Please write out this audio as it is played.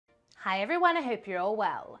Hi everyone, I hope you're all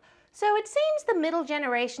well. So it seems the middle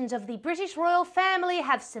generations of the British royal family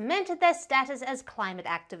have cemented their status as climate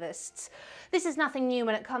activists. This is nothing new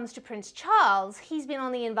when it comes to Prince Charles. He's been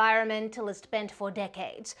on the environmentalist bent for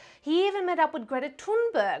decades. He even met up with Greta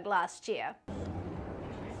Thunberg last year.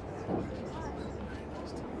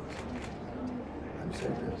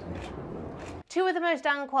 Two of the most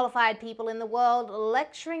unqualified people in the world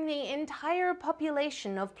lecturing the entire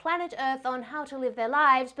population of planet Earth on how to live their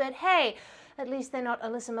lives, but hey, at least they're not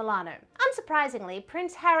Alyssa Milano. Unsurprisingly,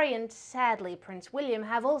 Prince Harry and sadly Prince William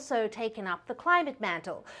have also taken up the climate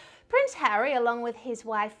mantle. Prince Harry, along with his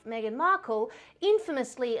wife Meghan Markle,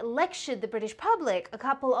 infamously lectured the British public a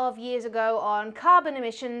couple of years ago on carbon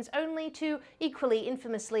emissions, only to equally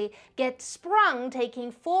infamously get sprung taking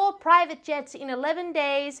 4 private jets in 11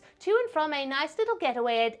 days to and from a nice little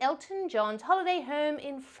getaway at Elton John's holiday home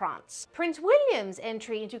in France. Prince William's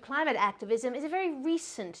entry into climate activism is a very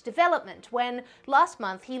recent development when last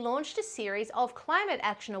month he launched a series of climate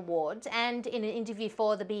action awards and, in an interview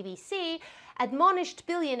for the BBC, admonished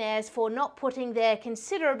billionaires for not putting their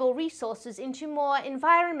considerable resources into more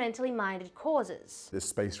environmentally minded causes. This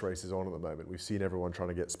space race is on at the moment. We've seen everyone trying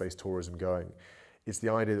to get space tourism going. It's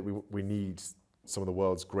the idea that we need some of the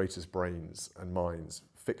world's greatest brains and minds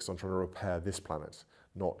fixed on trying to repair this planet,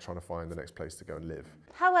 not trying to find the next place to go and live.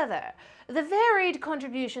 However, the varied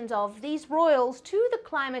contributions of these royals to the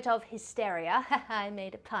climate of hysteria, I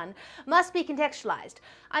made a pun, must be contextualized.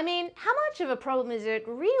 I mean, how much of a problem is it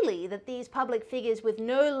really that these public figures with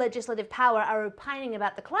no legislative power are opining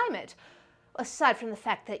about the climate? Aside from the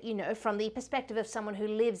fact that, you know, from the perspective of someone who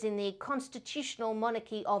lives in the constitutional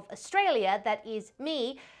monarchy of Australia, that is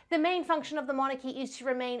me, the main function of the monarchy is to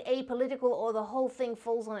remain apolitical or the whole thing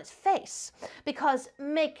falls on its face. Because,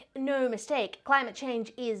 make no mistake, climate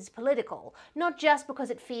change is political. Not just because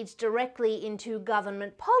it feeds directly into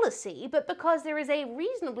government policy, but because there is a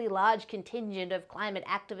reasonably large contingent of climate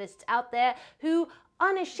activists out there who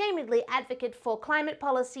unashamedly advocate for climate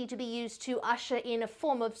policy to be used to usher in a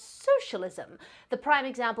form of socialism, the prime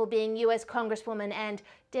example being US Congresswoman and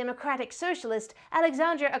Democratic Socialist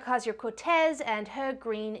Alexandria Ocasio-Cortez and her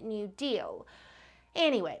Green New Deal.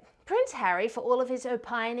 Anyway, Prince Harry, for all of his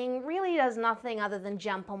opining, really does nothing other than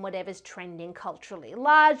jump on whatever's trending culturally.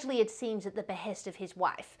 Largely, it seems, at the behest of his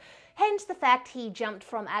wife. Hence the fact he jumped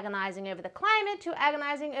from agonizing over the climate to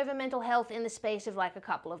agonizing over mental health in the space of like a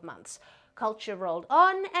couple of months. Culture rolled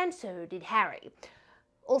on, and so did Harry.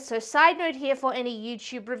 Also, side note here for any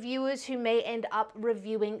YouTube reviewers who may end up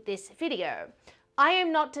reviewing this video. I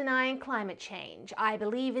am not denying climate change. I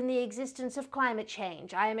believe in the existence of climate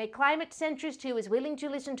change. I am a climate centrist who is willing to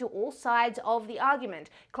listen to all sides of the argument.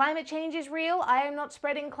 Climate change is real. I am not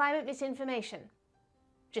spreading climate misinformation.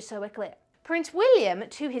 Just so we're clear. Prince William,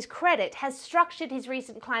 to his credit, has structured his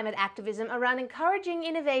recent climate activism around encouraging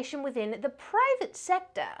innovation within the private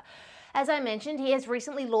sector. As I mentioned, he has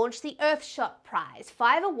recently launched the Earthshot Prize,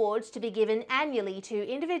 5 awards to be given annually to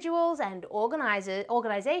individuals and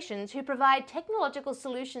organizations who provide technological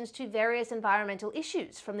solutions to various environmental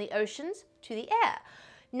issues, from the oceans to the air.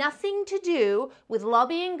 Nothing to do with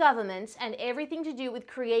lobbying governments and everything to do with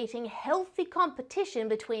creating healthy competition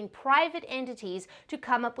between private entities to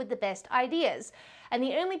come up with the best ideas. And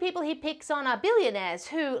the only people he picks on are billionaires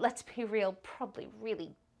who, let's be real, probably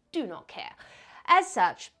really do not care. As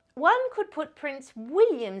such, one could put Prince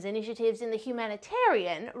William's initiatives in the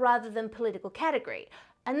humanitarian rather than political category.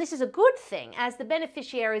 And this is a good thing, as the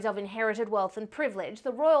beneficiaries of inherited wealth and privilege,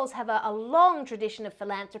 the royals have a long tradition of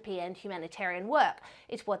philanthropy and humanitarian work.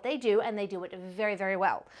 It's what they do, and they do it very, very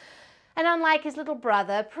well. And unlike his little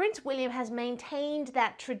brother, Prince William has maintained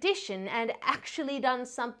that tradition and actually done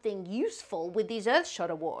something useful with these Earthshot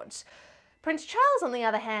Awards. Prince Charles, on the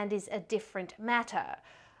other hand, is a different matter.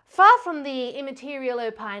 Far from the immaterial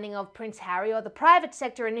opining of Prince Harry or the private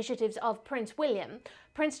sector initiatives of Prince William,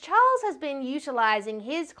 Prince Charles has been utilising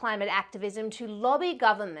his climate activism to lobby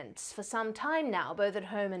governments for some time now, both at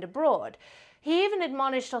home and abroad. He even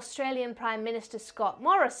admonished Australian Prime Minister Scott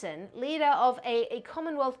Morrison, leader of a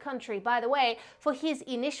Commonwealth country, by the way, for his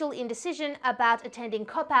initial indecision about attending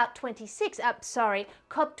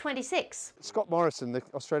COP26. Scott Morrison, the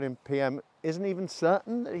Australian PM, isn't even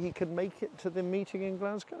certain that he could make it to the meeting in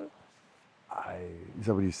Glasgow? Is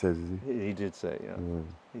that what he says, is he? He did say, yeah.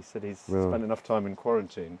 He said he's Well, spent enough time in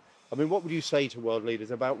quarantine. I mean, what would you say to world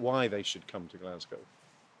leaders about why they should come to Glasgow?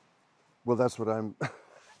 Well, that's what I'm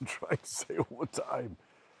trying to say all the time.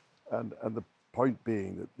 And the point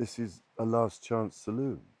being that this is a last chance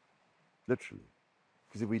saloon, literally.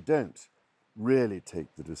 Because if we don't really take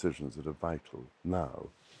the decisions that are vital now,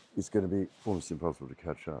 it's going to be almost impossible to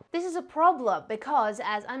catch up. This is a problem because,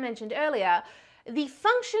 as I mentioned earlier, the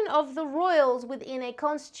function of the royals within a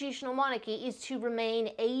constitutional monarchy is to remain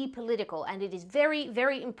apolitical, and it is very,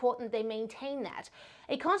 very important they maintain that.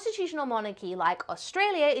 A constitutional monarchy like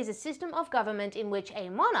Australia is a system of government in which a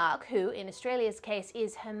monarch, who in Australia's case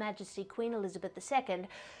is Her Majesty Queen Elizabeth II,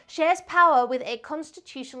 shares power with a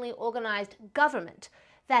constitutionally organised government.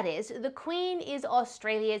 That is, the Queen is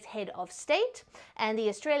Australia's head of state, and the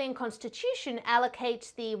Australian Constitution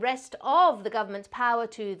allocates the rest of the government's power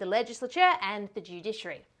to the legislature and the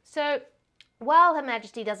judiciary. So, while Her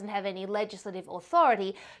Majesty doesn't have any legislative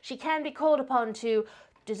authority, she can be called upon to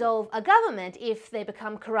dissolve a government if they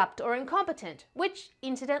become corrupt or incompetent, which,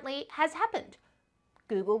 incidentally, has happened.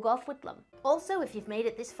 Google Gough Whitlam. Also, if you've made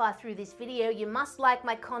it this far through this video, you must like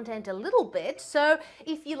my content a little bit, so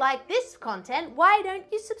if you like this content, why don't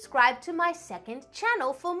you subscribe to my second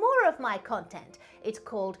channel for more of my content? It's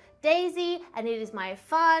called Daisy, and it is my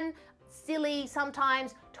fun, silly,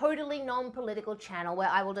 sometimes totally non-political channel where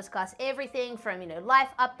I will discuss everything from, life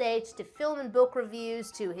updates to film and book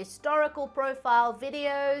reviews to historical profile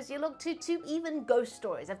videos, to even ghost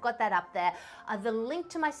stories. I've got that up there. The link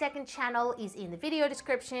to my second channel is in the video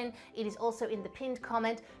description. It is also in the pinned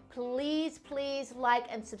comment. Please, please like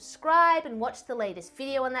and subscribe and watch the latest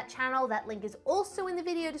video on that channel. That link is also in the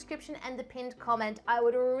video description and the pinned comment. I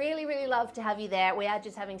would really, really love to have you there. We are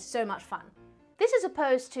just having so much fun. This is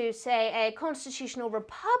opposed to, say, a constitutional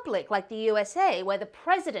republic like the USA, where the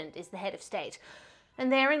president is the head of state.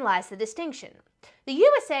 And therein lies the distinction. The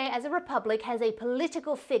USA as a republic has a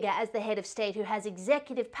political figure as the head of state who has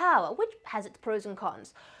executive power, which has its pros and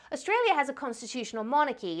cons. Australia has a constitutional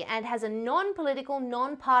monarchy and has a non-political,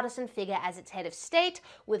 non-partisan figure as its head of state,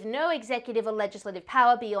 with no executive or legislative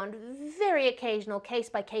power beyond very occasional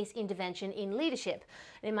case-by-case intervention in leadership.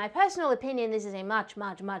 And in my personal opinion, this is a much,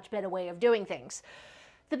 much, much better way of doing things.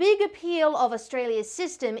 The big appeal of Australia's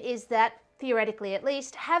system is that, theoretically at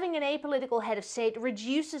least, having an apolitical head of state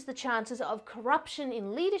reduces the chances of corruption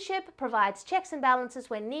in leadership, provides checks and balances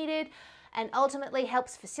when needed, and ultimately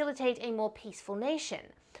helps facilitate a more peaceful nation.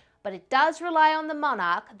 But it does rely on the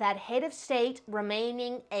monarch, that head of state,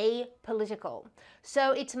 remaining apolitical.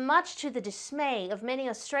 So it's much to the dismay of many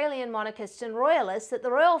Australian monarchists and royalists that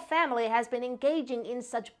the royal family has been engaging in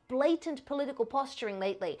such blatant political posturing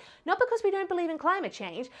lately. Not because we don't believe in climate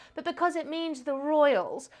change, but because it means the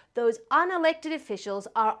royals, those unelected officials,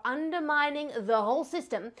 are undermining the whole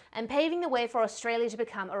system and paving the way for Australia to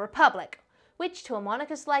become a republic, which to a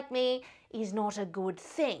monarchist like me is not a good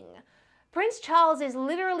thing. Prince Charles is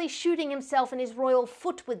literally shooting himself in his royal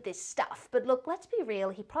foot with this stuff. But look, let's be real,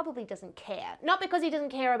 he probably doesn't care. Not because he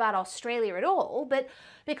doesn't care about Australia at all, but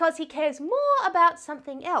because he cares more about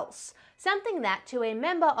something else. Something that, to a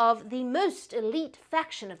member of the most elite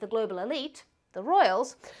faction of the global elite, the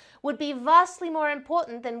royals, would be vastly more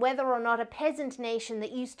important than whether or not a peasant nation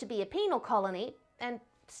that used to be a penal colony, and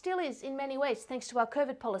still is in many ways thanks to our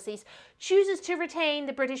COVID policies, chooses to retain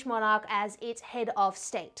the British monarch as its head of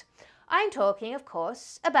state. I'm talking, of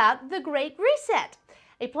course, about the Great Reset,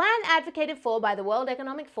 a plan advocated for by the World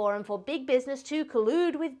Economic Forum for big business to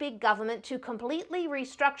collude with big government to completely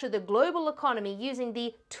restructure the global economy using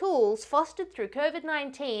the tools fostered through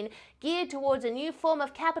COVID-19 geared towards a new form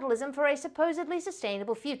of capitalism for a supposedly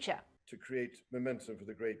sustainable future. To create momentum for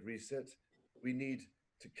the Great Reset, we need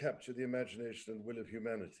to capture the imagination and will of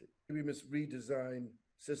humanity. We must redesign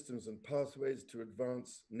systems and pathways to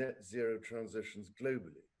advance net zero transitions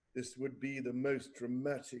globally. This would be the most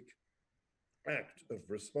dramatic act of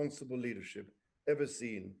responsible leadership ever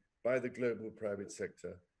seen by the global private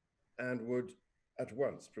sector, and would at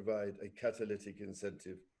once provide a catalytic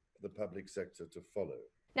incentive for the public sector to follow.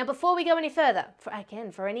 Now, before we go any further,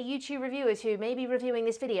 for any YouTube reviewers who may be reviewing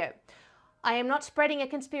this video, I am not spreading a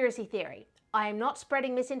conspiracy theory. I am not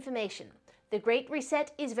spreading misinformation. The Great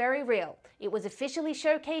Reset is very real. It was officially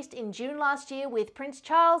showcased in June last year with Prince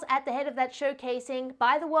Charles at the head of that showcasing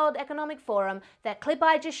by the World Economic Forum. That clip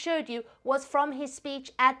I just showed you was from his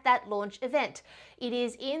speech at that launch event. It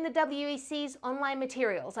is in the WEC's online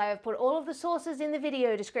materials. I have put all of the sources in the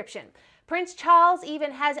video description. Prince Charles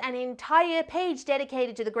even has an entire page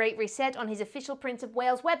dedicated to the Great Reset on his official Prince of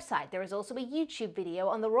Wales website. There is also a YouTube video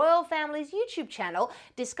on the royal family's YouTube channel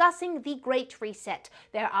discussing the Great Reset.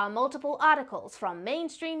 There are multiple articles from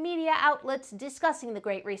mainstream media outlets discussing the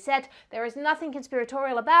Great Reset. There is nothing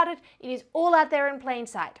conspiratorial about it. It is all out there in plain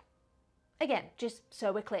sight. Again, just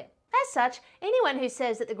so we're clear. As such, anyone who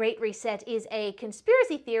says that the Great Reset is a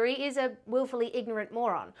conspiracy theory is a willfully ignorant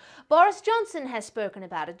moron. Boris Johnson has spoken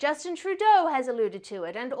about it, Justin Trudeau has alluded to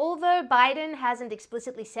it, and although Biden hasn't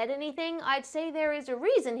explicitly said anything, I'd say there is a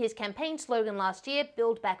reason his campaign slogan last year,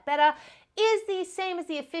 Build Back Better, is the same as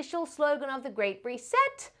the official slogan of the Great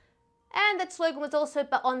Reset. And that slogan was also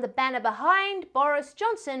on the banner behind Boris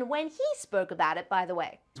Johnson when he spoke about it, by the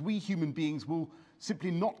way. We human beings will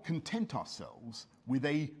simply not content ourselves with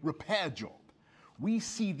a repair job. We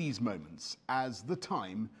see these moments as the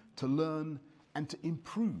time to learn and to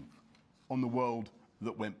improve on the world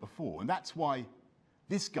that went before. And that's why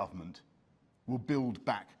this government will build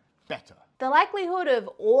back better. The likelihood of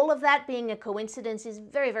all of that being a coincidence is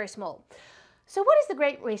very, very small. So what is the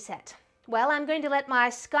Great Reset? Well, I'm going to let my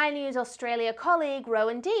Sky News Australia colleague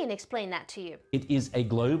Rowan Dean explain that to you. It is a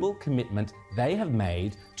global commitment they have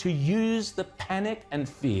made to use the panic and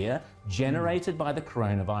fear generated by the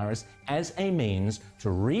coronavirus as a means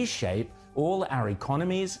to reshape all our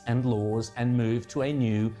economies and laws and move to a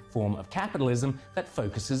new form of capitalism that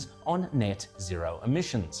focuses on net zero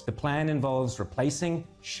emissions. The plan involves replacing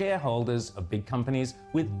shareholders of big companies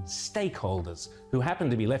with stakeholders who happen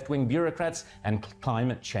to be left-wing bureaucrats and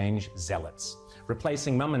climate change zealots.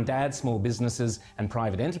 Replacing mum and dad small businesses and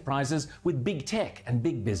private enterprises with big tech and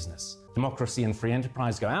big business. Democracy and free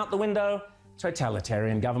enterprise go out the window.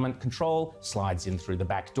 Totalitarian government control slides in through the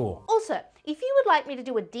back door. Also, if you would like me to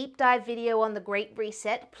do a deep dive video on the Great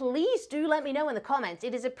Reset, please do let me know in the comments.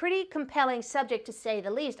 It is a pretty compelling subject to say the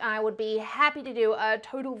least, and I would be happy to do a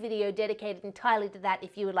total video dedicated entirely to that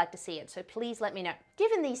if you would like to see it, so please let me know.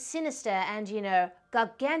 Given the sinister and,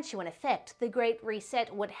 gargantuan effect the Great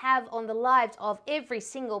Reset would have on the lives of every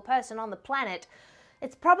single person on the planet,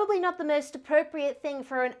 it's probably not the most appropriate thing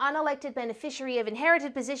for an unelected beneficiary of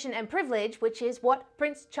inherited position and privilege, which is what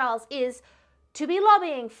Prince Charles is, to be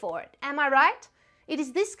lobbying for it. Am I right? It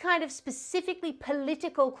is this kind of specifically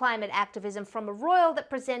political climate activism from a royal that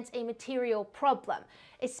presents a material problem,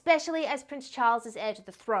 especially as Prince Charles is heir to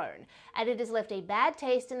the throne, and it has left a bad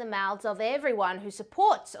taste in the mouths of everyone who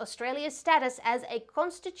supports Australia's status as a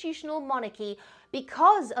constitutional monarchy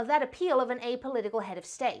because of that appeal of an apolitical head of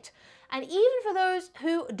state. And even for those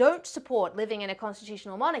who don't support living in a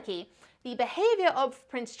constitutional monarchy, the behaviour of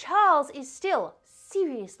Prince Charles is still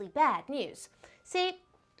seriously bad news. See,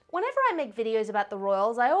 whenever I make videos about the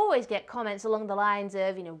royals, I always get comments along the lines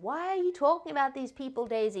of, why are you talking about these people,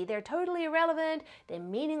 Daisy? They're totally irrelevant, they're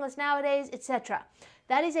meaningless nowadays, etc.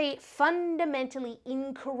 That is a fundamentally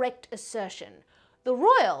incorrect assertion. The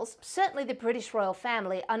royals, certainly the British royal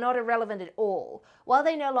family, are not irrelevant at all. While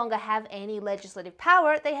they no longer have any legislative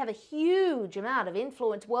power, they have a huge amount of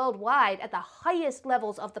influence worldwide at the highest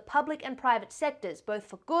levels of the public and private sectors, both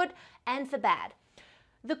for good and for bad.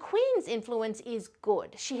 The Queen's influence is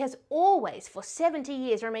good. She has always, for 70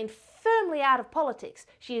 years, remained firmly out of politics.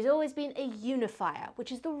 She has always been a unifier,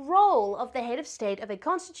 which is the role of the head of state of a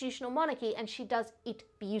constitutional monarchy, and she does it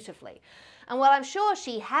beautifully. And while I'm sure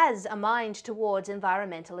she has a mind towards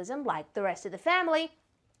environmentalism, like the rest of the family,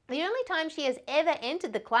 the only time she has ever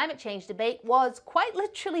entered the climate change debate was quite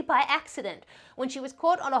literally by accident, when she was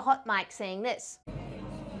caught on a hot mic saying this.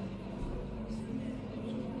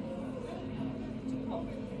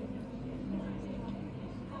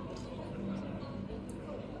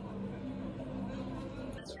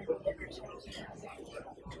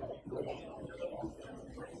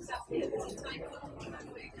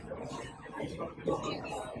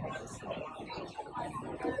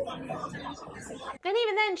 And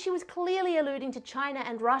even then, she was clearly alluding to China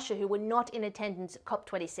and Russia, who were not in attendance at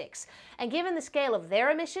COP26. And given the scale of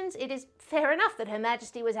their emissions, it is fair enough that Her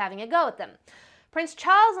Majesty was having a go at them. Prince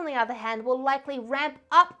Charles, on the other hand, will likely ramp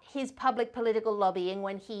up his public political lobbying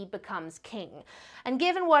when he becomes king. And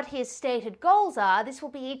given what his stated goals are, this will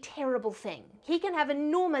be a terrible thing. He can have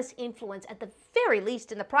enormous influence, at the very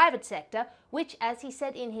least in the private sector, which, as he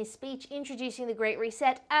said in his speech introducing the Great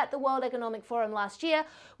Reset at the World Economic Forum last year,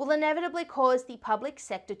 will inevitably cause the public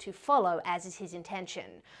sector to follow, as is his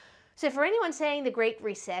intention. So for anyone saying the Great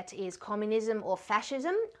Reset is communism or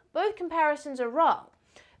fascism, both comparisons are wrong.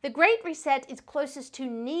 The Great Reset is closest to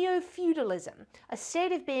neo-feudalism, a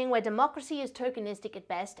state of being where democracy is tokenistic at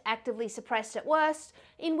best, actively suppressed at worst,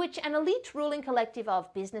 in which an elite ruling collective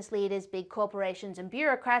of business leaders, big corporations and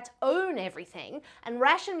bureaucrats own everything and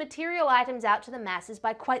ration material items out to the masses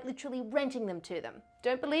by quite literally renting them to them.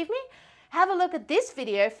 Don't believe me? Have a look at this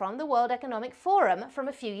video from the World Economic Forum from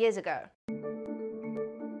a few years ago.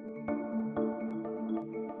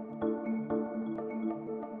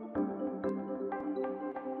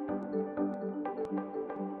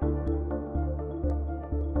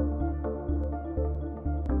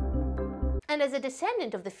 And as a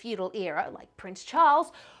descendant of the feudal era, like Prince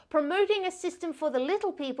Charles, promoting a system for the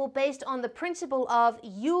little people based on the principle of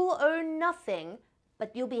you'll own nothing,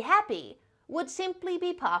 but you'll be happy, would simply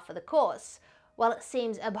be par for the course. While it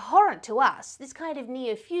seems abhorrent to us, this kind of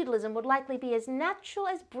neo-feudalism would likely be as natural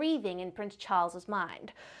as breathing in Prince Charles's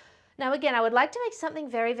mind. Now again, I would like to make something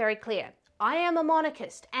very, very clear. I am a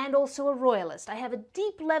monarchist and also a royalist. I have a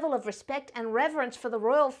deep level of respect and reverence for the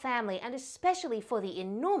royal family, and especially for the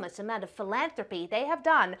enormous amount of philanthropy they have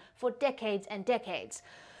done for decades and decades.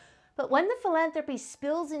 But when the philanthropy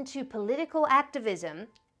spills into political activism,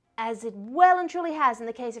 as it well and truly has in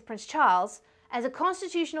the case of Prince Charles, as a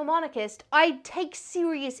constitutional monarchist, I take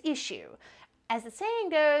serious issue. As the saying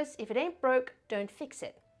goes, if it ain't broke, don't fix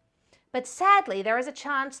it. But sadly, there is a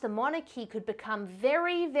chance the monarchy could become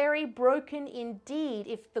very, very broken indeed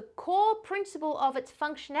if the core principle of its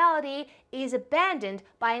functionality is abandoned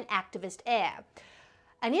by an activist heir.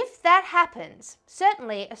 And if that happens,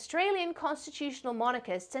 certainly Australian constitutional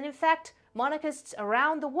monarchists, and in fact monarchists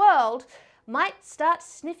around the world, might start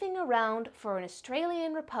sniffing around for an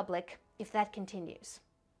Australian republic if that continues.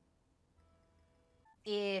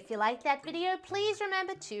 If you liked that video, please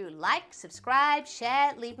remember to like, subscribe,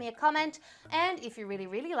 share, leave me a comment, and if you really,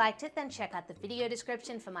 really liked it, then check out the video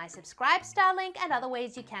description for my subscribe star link and other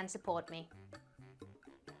ways you can support me.